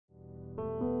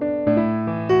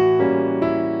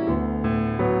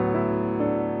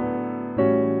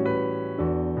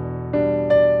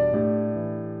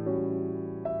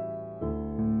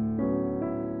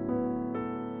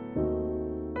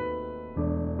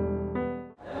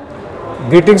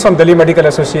Greetings from Delhi Medical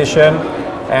Association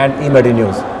and eMedi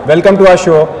News. Welcome to our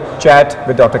show, Chat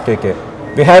with Dr. KK.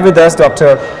 We have with us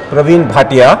Dr. Praveen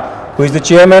Bhatia, who is the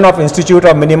chairman of Institute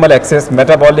of Minimal Access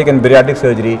Metabolic and Bariatric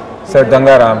Surgery, Sir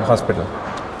Gangaram Hospital.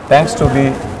 Thanks to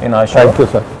be in our show. Thank you,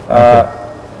 sir.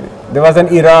 There was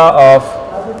an era of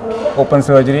open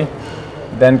surgery,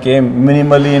 then came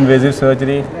minimally invasive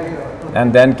surgery,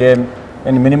 and then came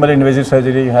in minimally invasive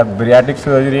surgery you have bariatric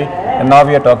surgery, and now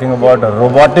we are talking about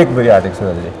robotic bariatric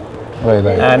surgery. Right.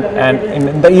 And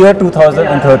in the year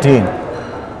 2013,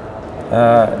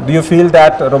 do you feel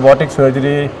that robotic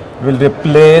surgery will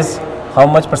replace how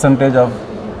much percentage of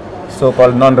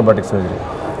so-called non-robotic surgery?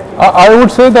 I would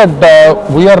say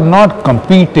that we are not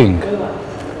competing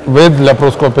with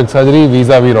laparoscopic surgery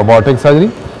vis-a-vis robotic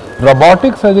surgery.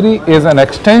 Robotic surgery is an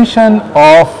extension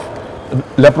of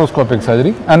laparoscopic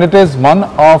surgery, and it is one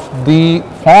of the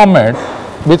format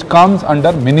which comes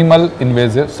under minimal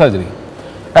invasive surgery.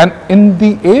 And in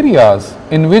the areas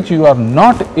in which you are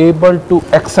not able to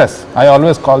access, I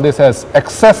always call this as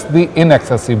access the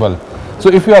inaccessible. So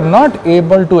if you are not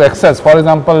able to access, for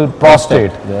example,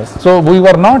 prostate, yes. So we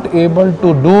were not able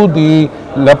to do the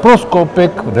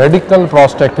laparoscopic radical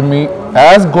prostatectomy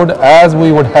as good as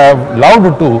we would have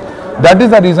loved to. That is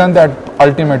the reason that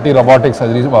ultimately robotic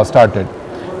surgery was started.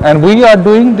 And we are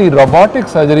doing the robotic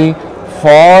surgery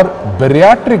for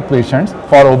bariatric patients,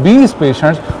 for obese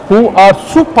patients who are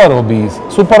super obese.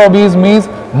 Super obese means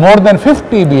more than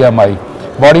 50 BMI.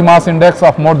 Body mass index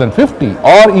of more than 50,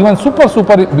 or even super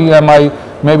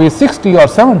BMI maybe 60 or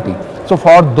 70. So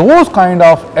for those kind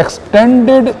of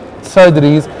extended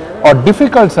surgeries or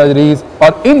difficult surgeries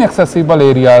or inaccessible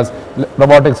areas,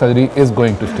 robotic surgery is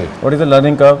going to stay. What is the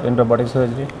learning curve in robotic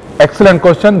surgery? Excellent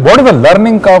question. What is the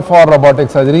learning curve for robotic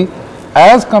surgery?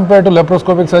 As compared to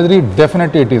laparoscopic surgery,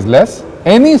 definitely it is less.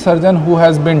 Any surgeon who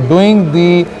has been doing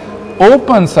the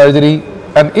open surgery,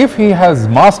 and if he has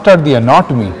mastered the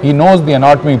anatomy, he knows the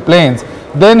anatomy planes,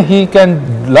 then he can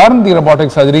learn the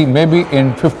robotic surgery maybe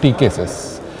in 50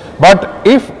 cases. But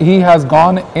if he has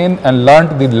gone in and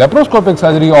learnt the laparoscopic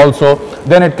surgery also,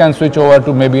 then it can switch over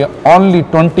to maybe only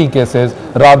 20 cases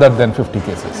rather than 50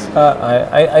 cases.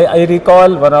 I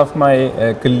recall one of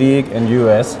my colleague in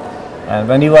US, and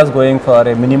when he was going for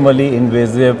a minimally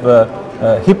invasive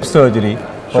hip surgery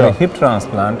for a hip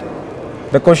transplant,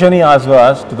 the question he asked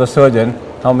was to the surgeon,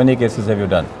 how many cases have you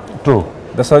done? True.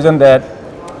 The surgeon that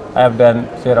I have done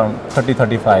say around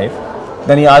 30-35.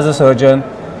 Then he asked the surgeon,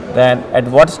 then at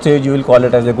what stage you will call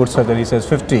it as a good surgery? He says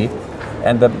 50.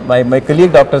 And my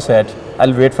colleague doctor said,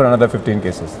 I'll wait for another 15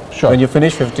 cases. Sure. When you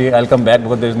finish 50, I'll come back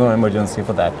because there is no emergency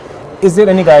for that. Is there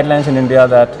any guidelines in India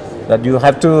that you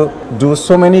have to do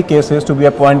so many cases to be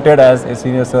appointed as a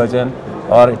senior surgeon,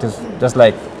 or it is just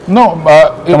like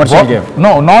commercial game?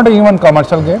 No, not even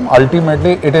commercial game.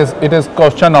 Ultimately, it is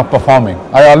question of performing.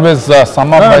 I always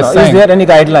sum up by saying. Is there any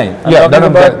guideline? Yeah,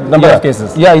 number of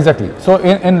cases. Yeah, exactly. So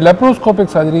in laparoscopic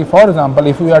surgery, for example,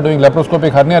 if we are doing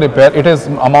laparoscopic hernia repair, it is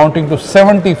amounting to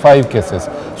 75 cases.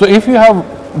 So if you have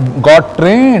got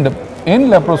trained in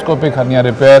laparoscopic hernia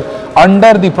repair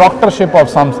under the proctorship of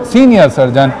some senior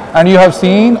surgeon, and you have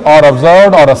seen or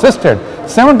observed or assisted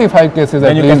 75 cases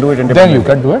then at you least, can do it then you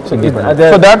can do it. So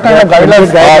that kind of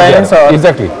guidelines are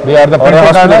exactly. They are the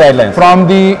guidelines from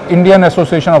the Indian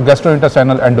Association of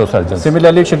Gastrointestinal Endosurgeons.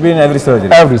 Similarly, it should be in every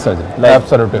surgery. Every surgery, like,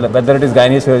 absolutely. Whether it is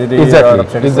gynae surgery exactly, or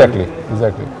obstetric surgery.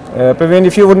 Exactly. Praveen,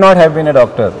 if you would not have been a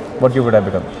doctor, what you would have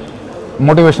become?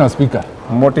 Motivational speaker.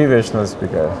 Motivational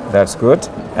speaker. That's good.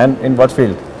 And in what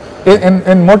field?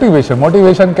 In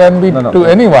motivation can be to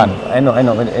anyone. I know.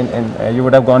 You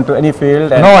would have gone to any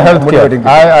field. And no, healthcare. In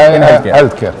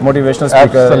healthcare. Motivational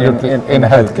speaker. Absolutely. In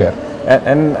healthcare.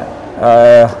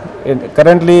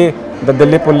 Currently, the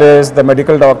Delhi police, the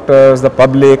medical doctors, the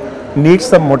public needs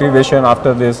some motivation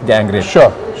after this gang rape.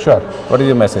 Sure. What is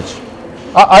your message?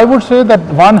 I would say that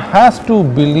one has to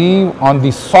believe on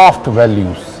the soft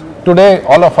values. Today,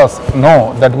 all of us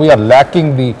know that we are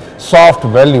lacking the soft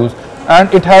values,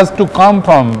 and it has to come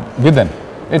from within.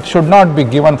 It should not be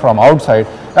given from outside,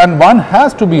 and one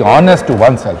has to be honest to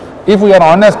oneself. If we are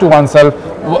honest to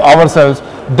ourselves,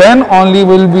 then only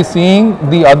we will be seeing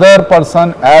the other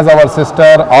person as our sister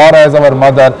or as our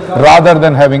mother rather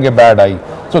than having a bad eye.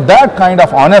 So that kind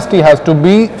of honesty has to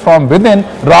be from within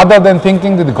rather than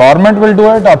thinking that the government will do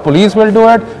it or police will do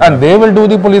it and they will do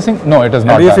the policing. No, it is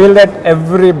not. Do you feel that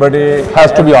everybody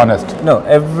has to be honest? No,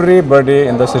 everybody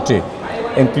in the city,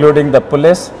 including the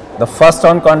police, the first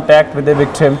on contact with the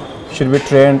victim, should be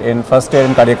trained in first aid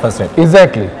and cardiac first aid.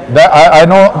 Exactly. I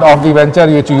know of the venture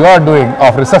which you are doing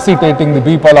of resuscitating the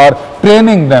people or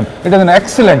training them. It is an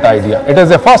excellent idea. It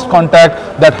is a first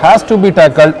contact that has to be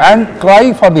tackled and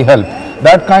cry for the help.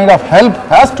 That kind of help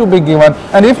has to be given,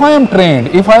 and if I am trained,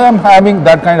 if I am having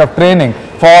that kind of training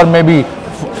for maybe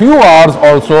few hours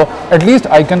also, at least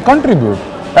I can contribute.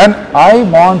 And I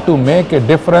want to make a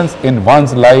difference in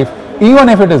one's life, even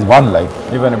if it is one life.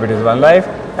 Even if it is one life.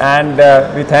 And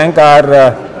we thank our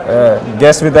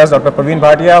guest with us, Dr. Praveen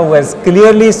Bhatia, who has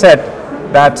clearly said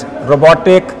that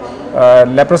robotic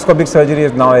laparoscopic surgery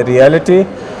is now a reality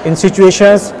in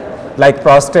situations like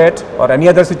prostate or any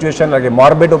other situation like a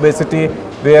morbid obesity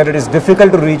where it is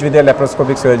difficult to reach with a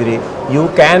laparoscopic surgery. You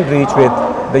can reach with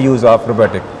the use of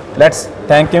robotic. Let's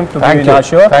thank him to be in our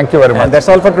show. Thank you very much. And that's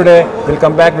all for today. We'll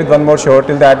come back with one more show.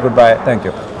 Till that, goodbye. Thank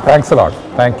you. Thanks a lot.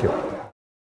 Thank you.